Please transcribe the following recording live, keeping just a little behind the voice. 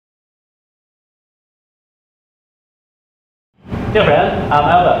Dear friend, I'm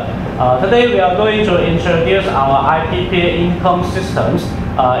Albert. Today we are going to introduce our IPP income systems.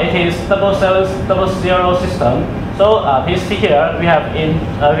 It is 7700 system. So please see here, we have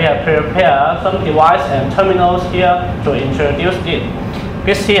prepared some device and terminals here to introduce it.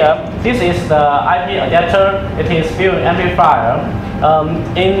 Please here, this is the IP adapter. It is built amplifier.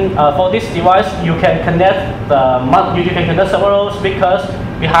 For this device, you can connect several speakers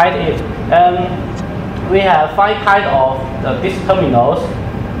behind it, and we have 5 kinds of these terminals.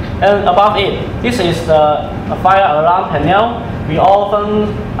 And above it, this is the fire alarm panel. We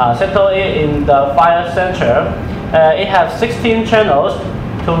often settle it in the fire center. It has 16 channels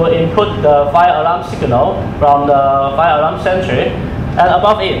to input the fire alarm signal from the fire alarm sentry. And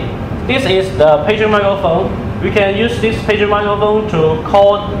above it, this is the pager microphone. We can use this pager microphone to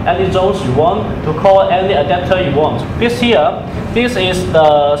call any zones you want, to call any adapter you want. This is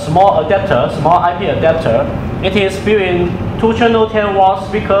the small adapter, small IP adapter. It is built in 2-channel 10 watt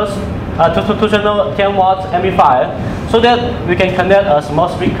speakers, 2-channel 10 watt amplifier, so that we can connect a small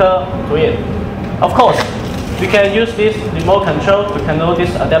speaker to it. Of course, we can use this remote control to control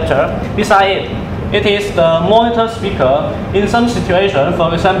this adapter. Beside it, it is the monitor speaker. In some situations,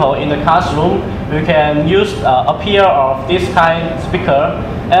 for example, in the classroom, we can use a pair of this kind of speaker,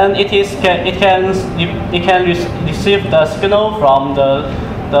 and it can receive the signal from the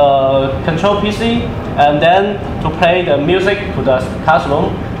control PC, and then to play the music to the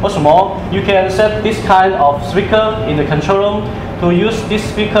classroom. What's more, you can set this kind of speaker in the control room to use this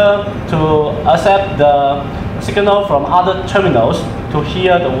speaker to accept the signal from other terminals, to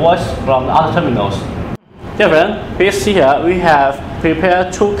hear the voice from other terminals. Dear friend, please see here, we have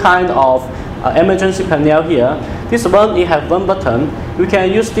prepared 2 kinds of emergency panel here. This one, it has 1 button. We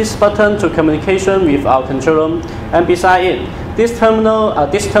can use this button to communication with our control room, and beside it, this terminal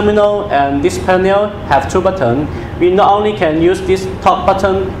and this panel have 2 buttons. We not only can use this top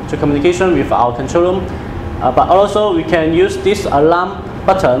button to communication with our control room, but also we can use this alarm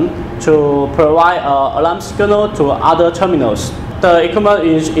button to provide alarm signal to other terminals. The equipment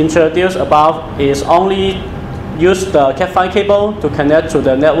introduced above is only use the Cat5 cable to connect to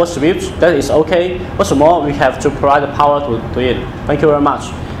the network switch. That is okay. What's more, we have to provide the power to it. Thank you very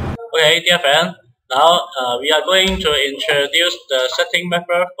much. Okay, dear friend, now we are going to introduce the setting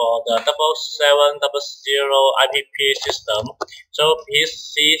method for the 7700 IPP system. So please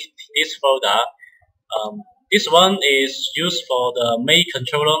see this folder. This one is used for the main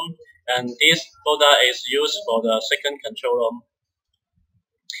control room, and this folder is used for the second control room.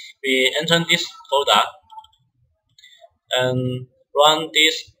 We enter this folder and run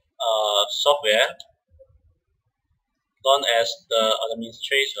this software known as the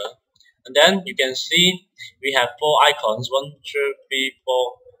administrator. And then you can see we have 4 icons: 1, 2, 3,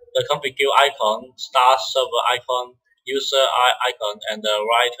 4. The configure icon, start server icon, user icon, and the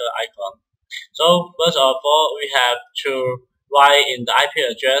writer icon. So first of all, we have to write in the IP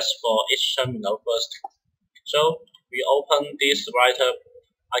address for each terminal first. So we open this writer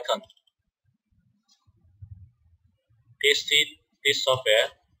icon. Paste this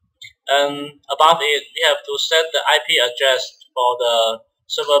software, and above it, we have to set the IP address for the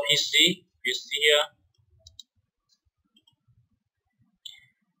server PC. You see here,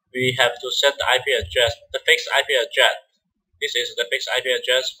 we have to set the IP address, the fixed IP address. This is the fixed IP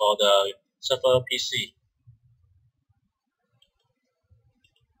address for the server PC.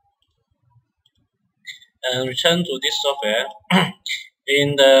 And return to this software.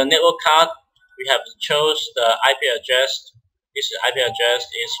 In the network card, we have to choose the IP address. This IP address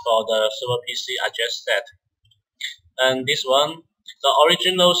is for the server PC address set. And this one, the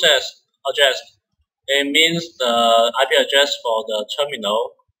original address, it means the IP address for the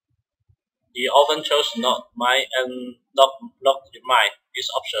terminal. We often choose not my and not my, this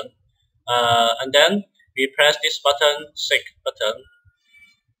option. And then we press this button, sync button.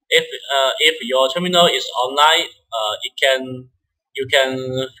 If your terminal is online, you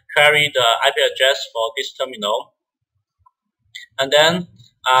can query the IP address for this terminal. And then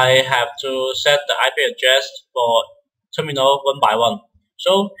I have to set the IP address for terminal 1 by 1.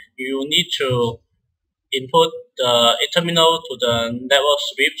 So you need to input the terminal to the network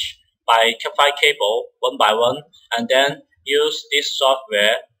switch by Cat5 cable 1 by 1, and then use this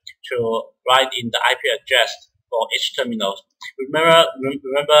software to write in the IP address for each terminal. Remember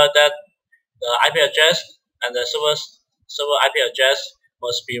that the IP address and the server IP address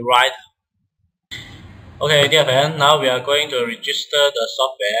must be right. Okay, dear friend, now we are going to register the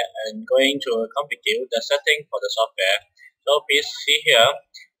software and going to configure the setting for the software. So please see here,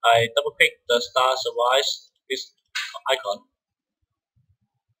 I double click the star service, this icon,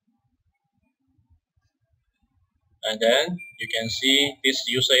 and then you can see this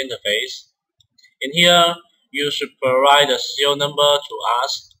user interface. In here, you should provide a serial number to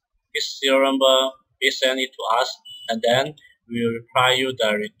us. This serial number, we send it to us, and then we will reply you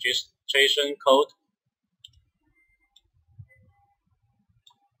the registration code.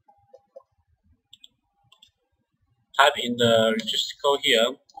 Type in the register code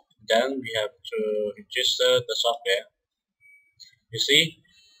here, then we have to register the software. You see,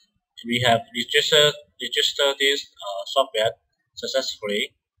 we have registered this software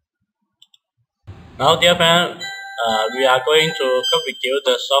successfully. Now, dear friend, we are going to configure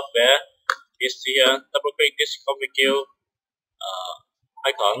the software. This here, double click this configure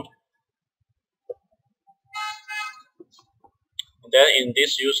icon. Then in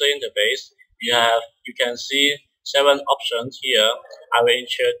this user interface, you can see 7 options here. I will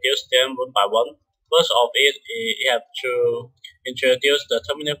introduce them one by one. First of it, you have to introduce the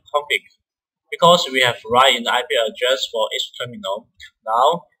terminal config. Because we have write in the IP address for each terminal,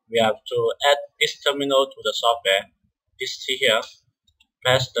 now we have to add this terminal to the software. This here,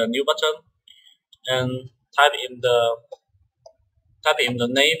 press the new button and type in the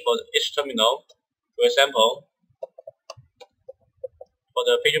name for each terminal. For example, for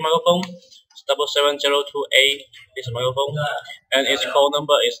the paging microphone, 7702A is a microphone, and its call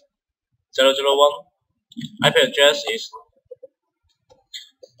number is 001. IP address is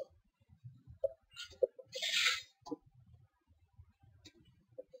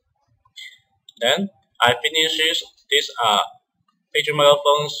then I finish this paging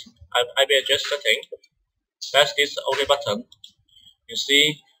microphone's IP address setting. Press this OK button. You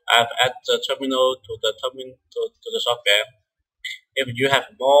see, I've added the terminal to the software. If you have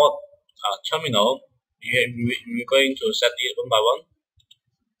more terminal, we're going to set it one by one.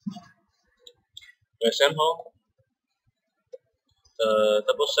 For example, the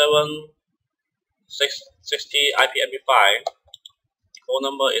 77660 IP amplifier, call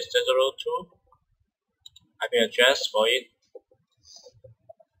number is 002. IP address for it.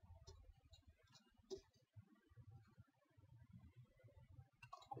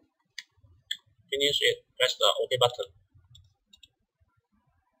 Finish it. Press the OK button.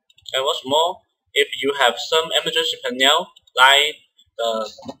 And what's more, if you have some emergency panel like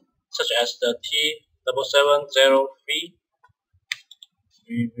such as the T7703,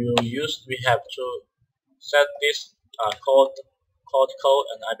 we have to set this code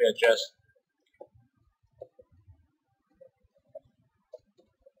and IP address.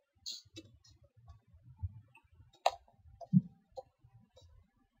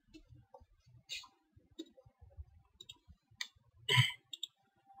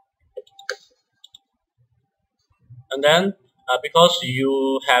 And then, because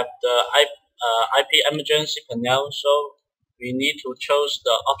you have the IP emergency panel, so we need to choose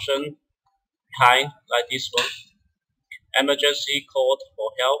the option behind, like this one, emergency code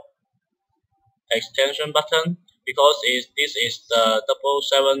for help, extension button. Because this is the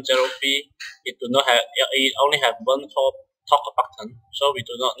 770p, it only have one talk button, so we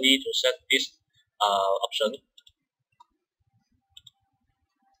do not need to set this option.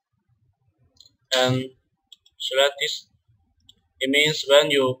 And select this. It means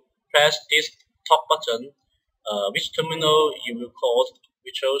when you press this top button, which terminal you will call.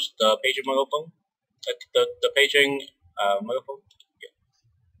 We chose the paging microphone, the paging microphone. Yeah.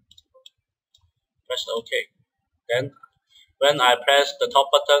 Press OK. Then, when I press the top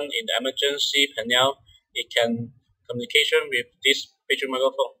button in the emergency panel, it can communication with this paging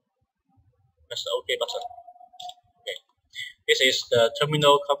microphone. Press the OK button. Okay. This is the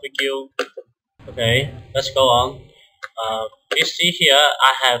terminal configure. Okay, let's go on. You see here,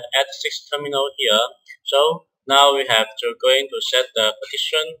 I have added 6 terminal here. So now we have to going to set the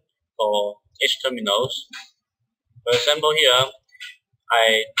partition for each terminals. For example, here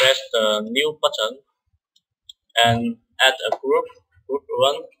I press the new button and add a group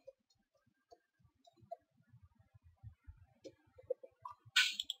 1.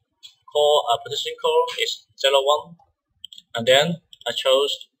 Partition code is 01, and then I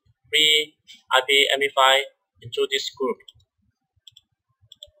chose 3 IP amplifier into this group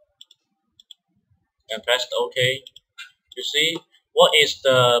and press the OK. You see, what is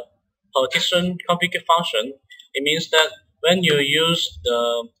the partition configure function? It means that when you use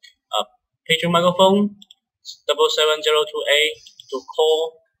the paging microphone 7702A to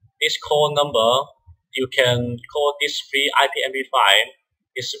call this call number, you can call this 3 IP amplifier.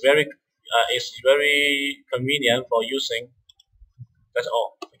 It's very convenient for using. That's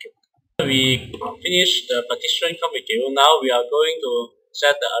all. Thank you. We finish the partition configure. Now we are going to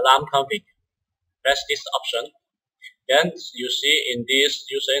set the alarm config. Press this option. Then you see in this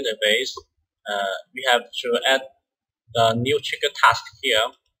user interface, we have to add the new trigger task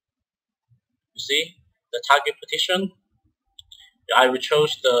here. You see the target partition. I will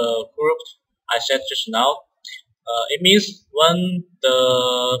choose the group I set just now. It means when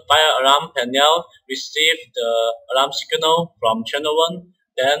the fire alarm panel receives the alarm signal from channel 1,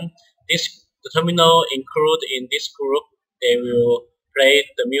 then the terminal included in this group, they will play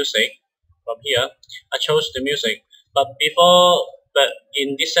the music from here. I chose the music, but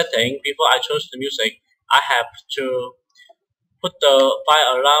in this setting, before I chose the music, I have to put the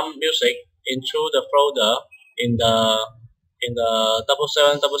fire alarm music into the folder in the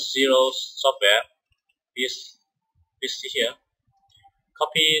 7700 software. This here.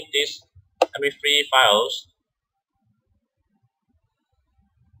 Copy these MP3 files.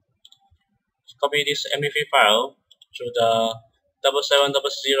 Copy this MP3 file to the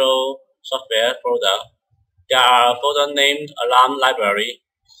 7700 software folder. There are a folder named alarm library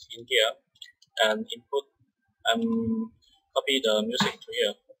in here, and input copy the music to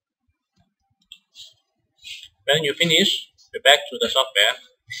here. When you finish, go back to the software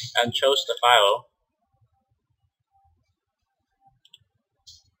and choose the file.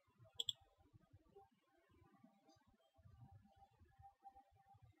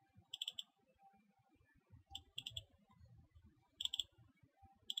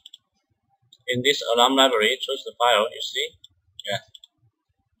 In this alarm library, choose the file, you see? Yeah.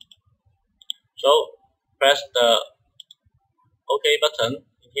 So press the OK button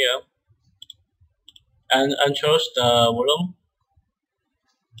in here and choose the volume,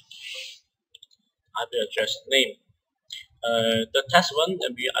 IP address, name. The test one,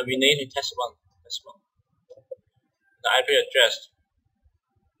 we name it test one. The IP address.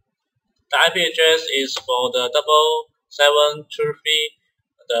 The IP address is for the 7723,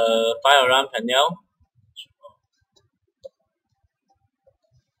 the fire alarm panel.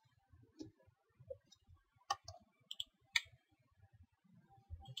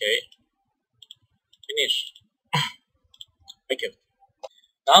 Okay, finish. Thank you.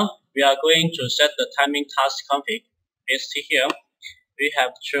 Now we are going to set the timing task config. Please see here. We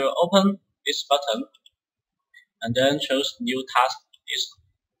have to open this button and then choose new task, these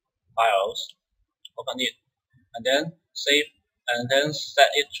files. Open it and then save and then set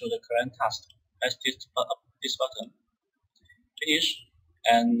it to the current task. Press this button. Finish.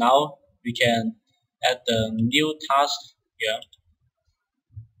 And now we can add the new task here.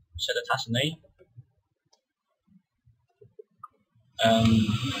 Set the task name.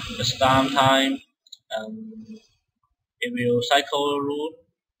 The start time, it will cycle rule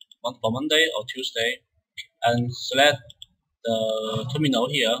for Monday or Tuesday, and select the terminal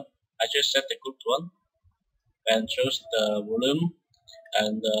here. I just set the group 1 and choose the volume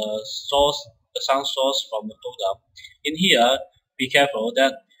and the sound source from the folder. In here, be careful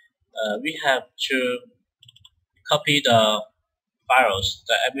that we have to copy the files,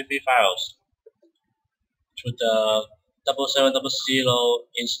 the MP3 files, to the 7700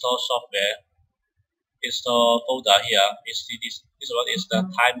 install software install folder here. You see this one is the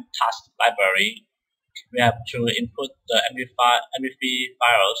time task library. We have to input the MP3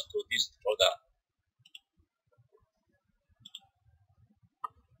 files to this folder.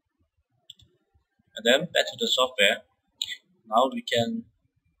 And then back to the software. Now we can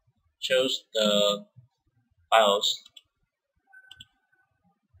choose the files.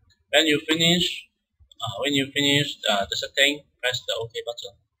 When you finish the setting, press the OK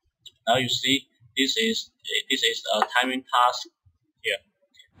button. Now you see this is a timing task here.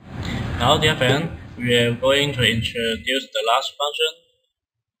 Now, dear friend, we are going to introduce the last function,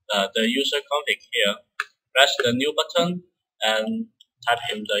 the user config here. Press the new button and type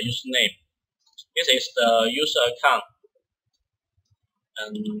in the username. This is the user account,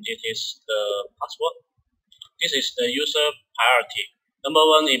 and it is the password. This is the user priority. Number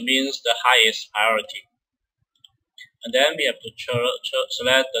 1, it means the highest priority. And then we have to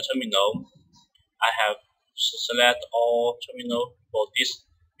select the terminal. I have select all terminal for this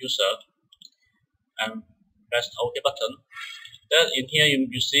user and press the OK button. Then in here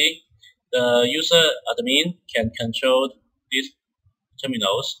you see the user admin can control these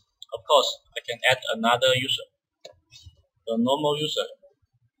terminals. Of course, I can add another user, the normal user.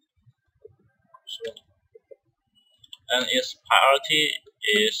 And its priority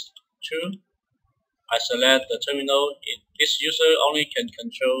is 2. I select the terminal. This user only can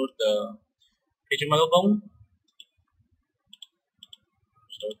control the paging microphone.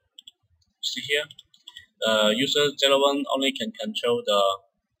 So see here, user 01 only can control the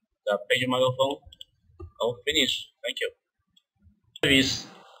paging microphone. Oh, finish. Thank you.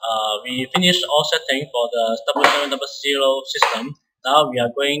 We finished all settings for the 7700 system. Now we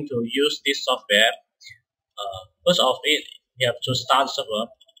are going to use this software. First of it, you have to start the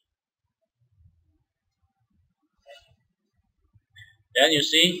server. Then you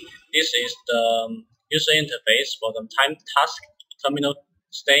see this is the user interface for the time task, terminal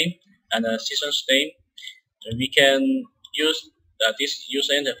state, and the season state. We can use this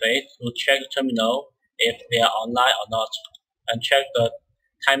user interface to check the terminal if they are online or not, and check the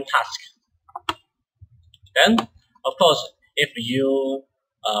time task. Then, of course, if you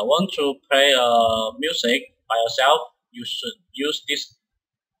want to play music by yourself, you should use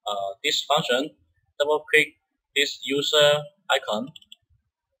this function. Double click this user icon.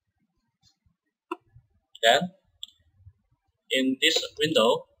 Then, in this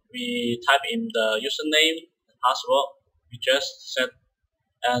window, we type in the username and password we just set,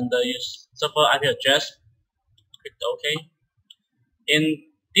 and the server IP address. Click OK.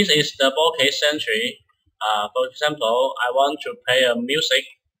 This is the broadcast entry. For example, I want to play a music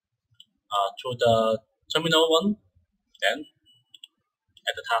to the terminal 1. Then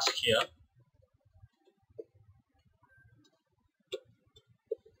add the task here.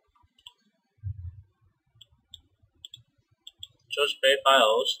 Choose play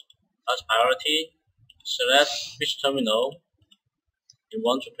files as priority. Select which terminal you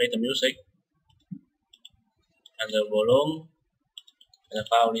want to play the music, and the volume, and the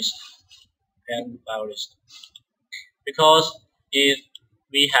file list, and file list. Because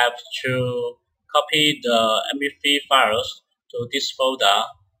we have to copy the MP3 files to this folder.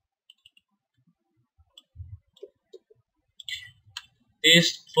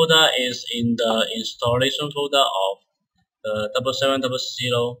 This folder is in the installation folder of the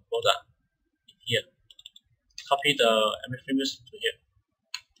 7700 folder here. Copy the MP3 music to here.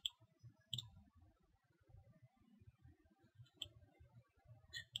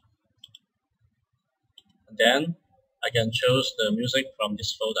 And then I can choose the music from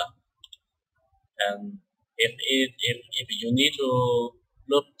this folder. And if you need to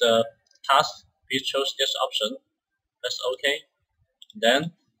loop the task, please choose this option. Press OK.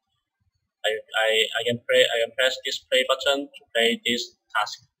 Then I can press this play button to play this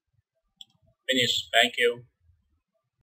task. Finish. Thank you.